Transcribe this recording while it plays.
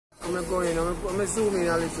I'm going, I'm zooming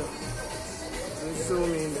a little. I'm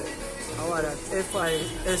zooming there. I want that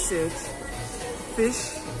F-I-S-H. Fish.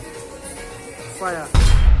 Fire.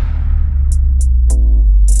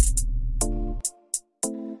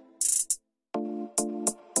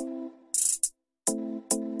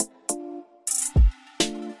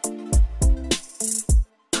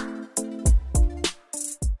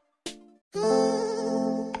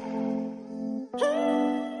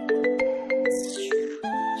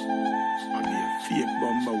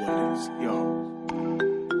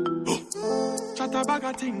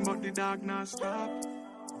 But the dog not stop.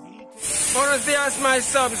 Honestly, as my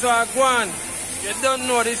subs are gone. You don't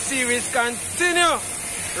know the series continue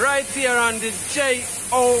right here on the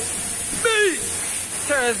J-O-B.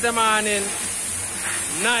 Thursday morning.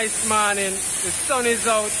 Nice morning. The sun is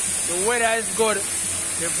out. The weather is good.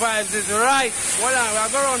 The vibes is right. Hold on, we'll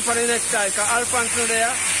go around for the next side because Alphonse is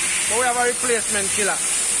there. But we have a replacement killer.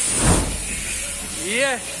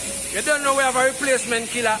 Yeah. You don't know we have a replacement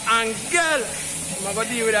killer. And girl, I'm going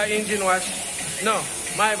to deal with that engine wash. No,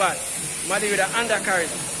 my bad. I'm going to deal with the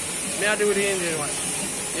undercarriage. I do with the engine wash.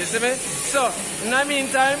 You see me? So, in the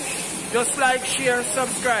meantime, just like, share,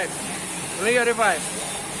 subscribe. You hear the vibe?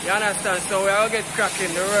 You understand? So we're going to get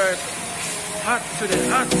cracking. The work hot today.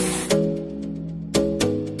 Hot.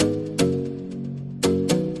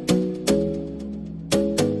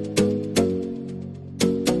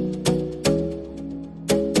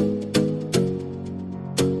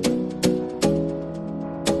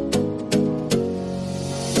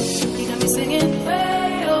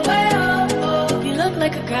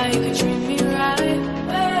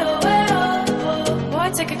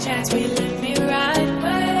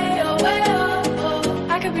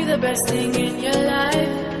 Best thing in your life.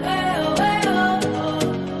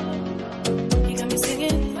 You got me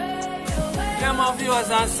singing. Yeah, my viewers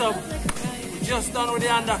and sub. We just done with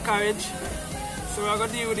the undercarriage. So we're going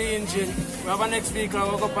to deal with the engine. We have a next vehicle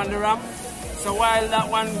we'll go up on the ramp. So while that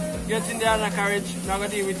one gets in the undercarriage, we're going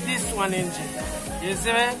to deal with this one engine. You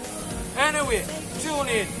see me? Anyway, tune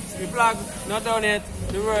in. The vlog not done yet.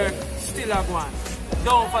 The work still a going.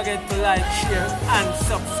 Don't forget to like, share and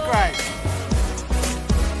subscribe.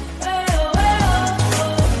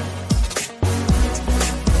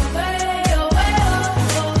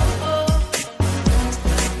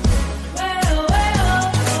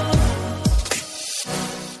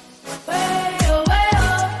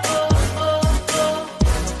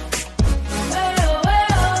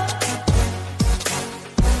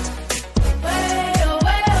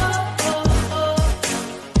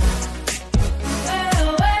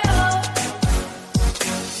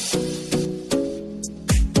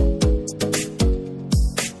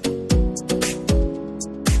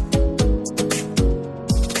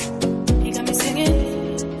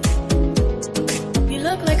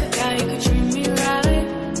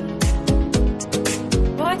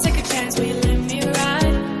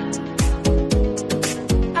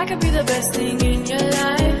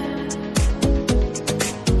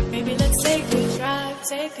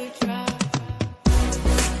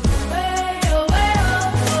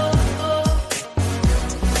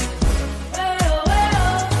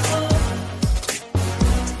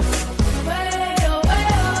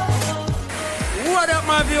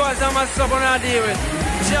 I'm a sub on our deal with.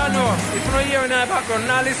 Jano, if you're not hearing in the background,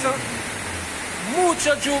 now listen.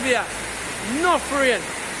 Mucha lluvia, no rain.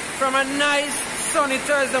 From a nice sunny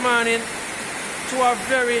Thursday morning to a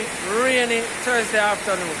very rainy Thursday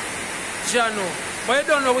afternoon. Jano. But you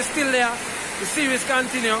don't know, we're still there. The series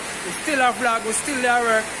continue. We still have vlog, we still there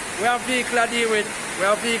work. We have vehicle to deal with. We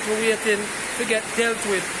have vehicle waiting to get dealt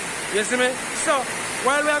with. You see me? So,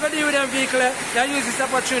 while we are going to deal with them vehicle, I use this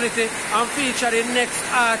opportunity and feature the next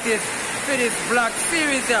artist for this vlog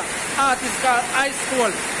series here. Artist called Ice Cold.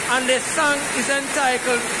 And the song is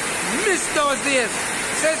entitled Miss Those Days.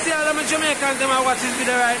 So see all of my Jamaicans that are watching this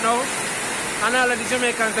video right now. And all of the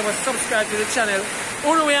Jamaicans that will subscribe to the channel.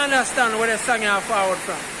 Only we understand where the song is forward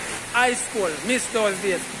from. Ice Cold, Miss Those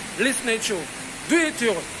Days. Listen it to. Do it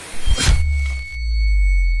to you.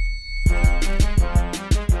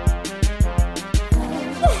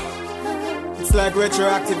 It's like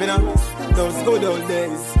retroactive, you know. Those good old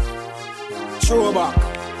days. Throwback.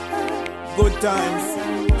 Good times.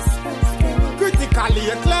 Critically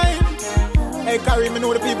acclaimed. Hey, Carrie, me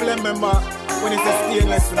know the people remember when it's a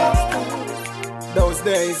stainless, you know. Those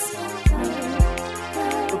days.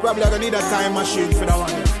 We probably gonna need a time machine for that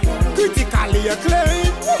one. Critically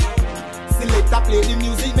acclaimed. Selector play the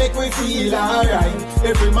music, make me feel alright.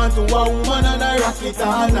 Every man to a woman and I rock it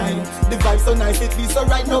all night. The vibe so nice, it feels so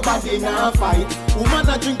right, nobody now fight. Woman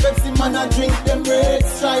a drink Pepsi, man a drink them red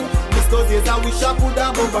stripe. those days I wish I could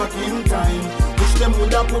have go back in time. Wish them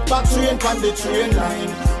would have put back train on the train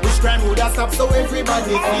line. Wish crime would have stopped so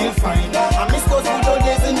everybody feel fine. I miss those good old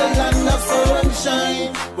days in the land of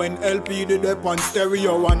sunshine. When LP did up on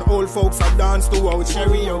stereo and old folks have danced to out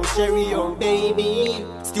stereo, stereo, baby.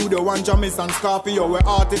 Studio One, Jamis and Scorpio, where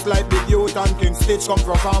artists like Big Youth and King Stitch come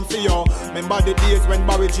from farm for you. Remember the days when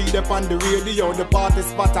Barry G up on the radio, the party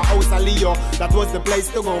spot a house of Leo. That was the place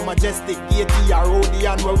to go, Majestic, ATR,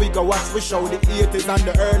 Odeon, where we go watch the show. The 80s and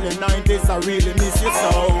the early 90s, I really miss you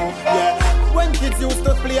so, yeah. When kids used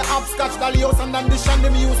to play hopscotch, Dalios and Dandition,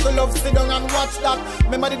 them used to love sit down and watch that.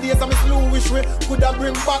 Remember the days of Miss Lou, wish we could have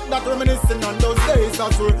bring back that reminiscing on those days.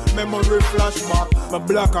 That's where memory flashback. My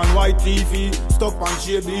black and white TV, stuck on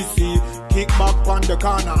JBC. Kick back on the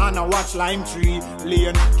corner and I watch Lime Tree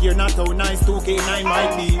Lane. Care not how nice 2K9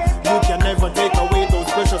 might be. You can never take away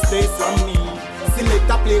those precious days from me.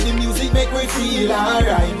 Selector play the music, make we feel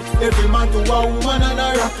alright. Every man to a woman and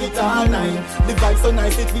a rock it all night. The vibe so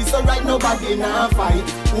nice, it feels so right, nobody na fight.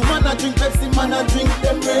 Woman a drink Pepsi, man a drink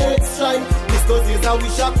them red stripe. This those days I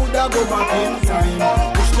wish I could have go back in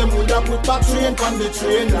time. Wish them would have put back train on the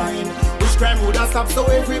train line. Wish crime would have stopped so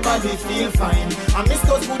everybody feel fine. I miss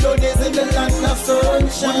those good old days in the land of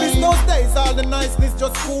sunshine. We miss those days, all the niceness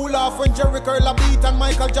just cool off. When Jerry Curl a beat and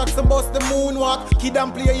Michael Jackson bust the moonwalk. Kid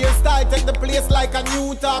and play your style, take the place like a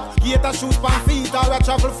new talk. Gator shoes pan feet or a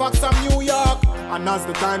travel fox from New York. And as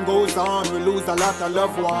the time goes on, we lose a lot of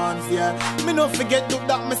loved ones, yeah. Me no forget look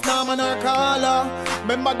that Miss Norman or Carla.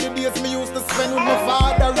 Remember the days me used to spend with my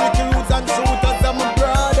father. Ricky Roots and Shooters and my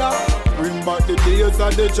brother. Bring back the days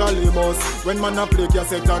of the jolly bus. When man a play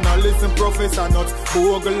cassette and a listen Professor Nuts.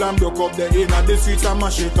 Bogle and broke up the inna the streets and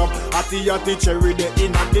mash it up. Atty cherry the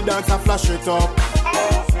inna the dance and flash it up.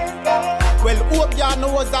 Well, hope ya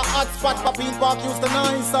know was a hot spot. Papine Park used to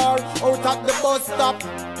nice or out at the bus stop.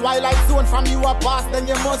 Twilight Zone from you a pass, then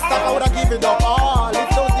you must stop. I woulda give it up all. If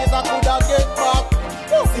those days I coulda get back.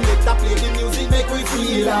 Selector play the music, make we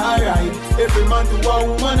feel alright. Every man to a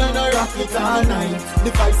woman and a rock it all night. The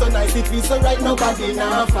vibe so nice, it feels so right, nobody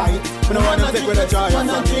na fight. But no one take with a joy,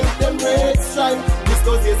 wanna drink them red stripe. This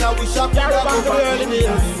those days I wish I coulda go back in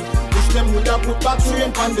time. Them would have put back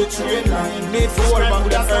train on the train line. Made for one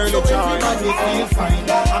would have early so everybody feel fine.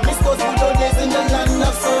 I miss those good old days in the land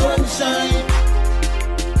of sunshine.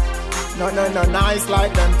 No, nice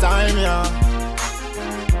like them time, yeah.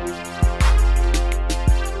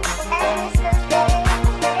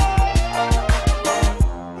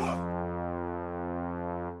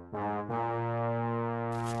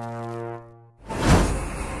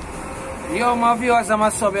 Yo, my viewers and my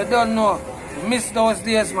sub, you don't know. Miss those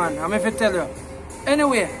days, man. I'm if I tell you.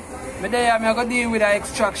 Anyway, me there I'm gonna deal with the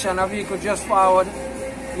extraction. A vehicle just forward.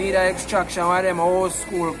 Need an extraction one of them old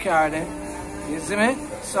school car there. You see me?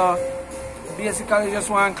 So basically just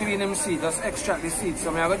want to clean them seat, just extract the seat. So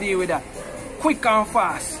I'm gonna deal with that. Quick and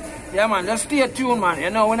fast. Yeah man, just stay tuned man. You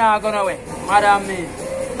know we're not gonna wait. Madam me.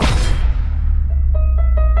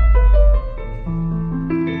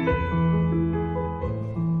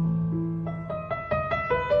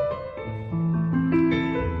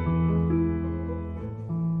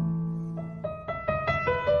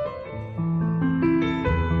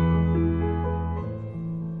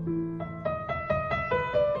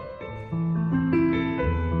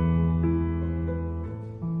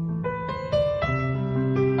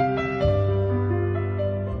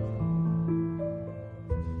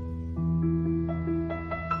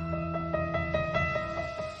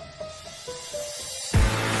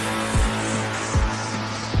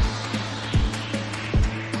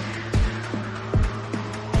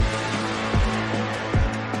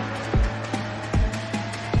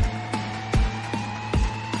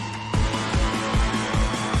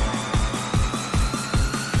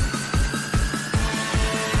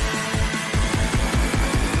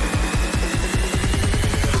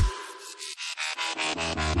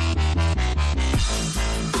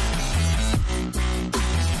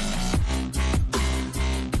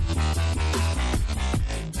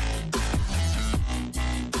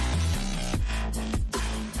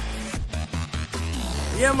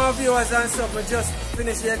 Yeah, my viewers and stuff, we just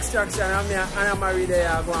finished the extraction and I'm married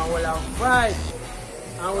there going hold a vibe.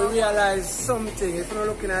 And we realize something, if you're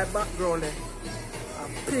looking at the background there,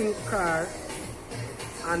 a pink car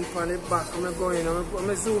and from the back, I'm going,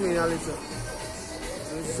 I'm zoom in a little.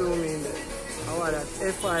 I'm zoom in there. How are that?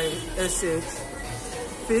 F5SH.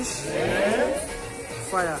 Fish. Yeah.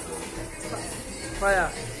 Fire.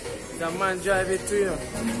 Fire. The man drive it to you.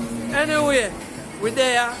 Anyway, we're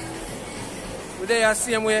there. We're there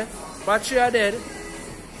same way. Battery are dead.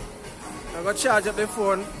 I got charge up the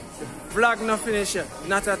phone. The vlog not finished yet.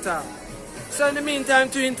 Not at all. So in the meantime,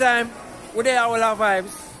 twin time, we're there all our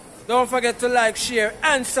vibes. Don't forget to like, share,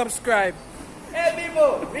 and subscribe. Hey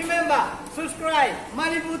people, remember, subscribe,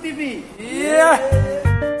 Malibu TV. Yeah.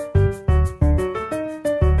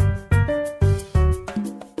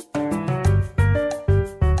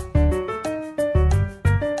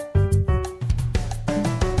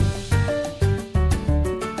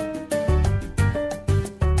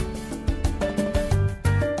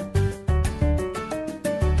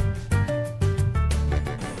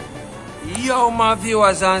 Yo, my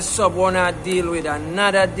viewers and sub, wanna deal with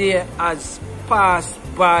another day has passed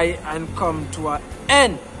by and come to an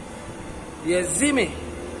end. You see me?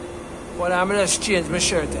 Well, I'm just change my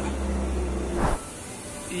shirt.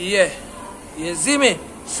 Yeah, you see me?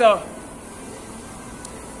 So,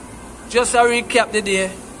 just to recap the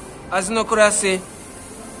day, as no could I say,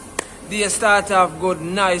 the start off good,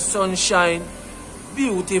 nice sunshine,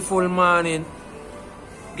 beautiful morning,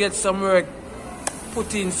 get some work,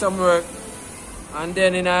 put in some work. And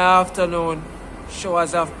then in the afternoon,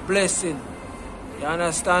 showers of blessing. You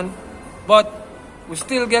understand? But we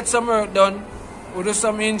still get some work done. We do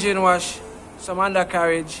some engine wash, some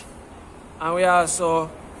undercarriage. And we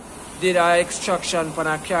also did our extraction for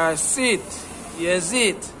the car seat. Yes,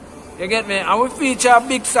 it. You get me? And we feature a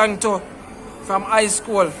big song too from high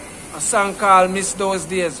school. A song called Miss Those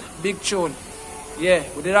Days. Big tune. Yeah,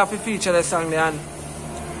 we did have to feature the song there. And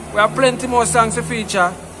we have plenty more songs to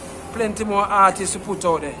feature. Plenty more artists to put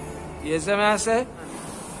out there. You see what I say?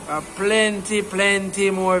 Plenty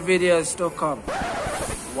more videos to come.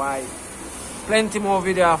 Why? Plenty more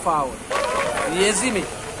videos forward. You see me?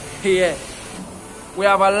 Yeah. We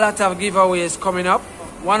have a lot of giveaways coming up.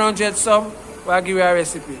 100 sub, we'll give you a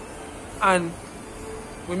recipe. And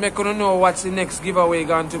we make you know what's the next giveaway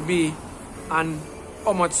going to be and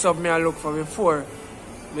how much sub me I look for before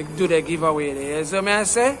we do the giveaway there. You see what I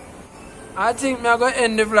say? I think I'm going to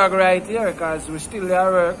end the vlog right here because we still there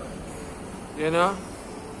work, you know.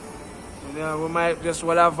 We might just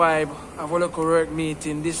want a vibe, have a local work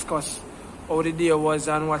meeting, discuss how the day was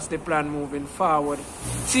and what's the plan moving forward.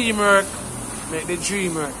 Teamwork, make the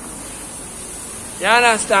dream work. You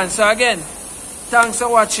understand? So again, thanks for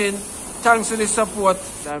watching, thanks for the support.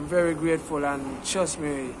 I'm very grateful and trust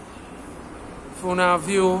me, if you want to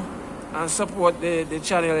view and support the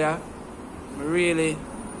channel, yeah, I really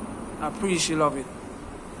appreciate love it.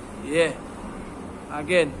 Yeah.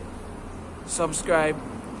 Again, subscribe,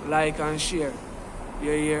 like and share.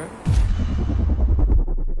 You hear?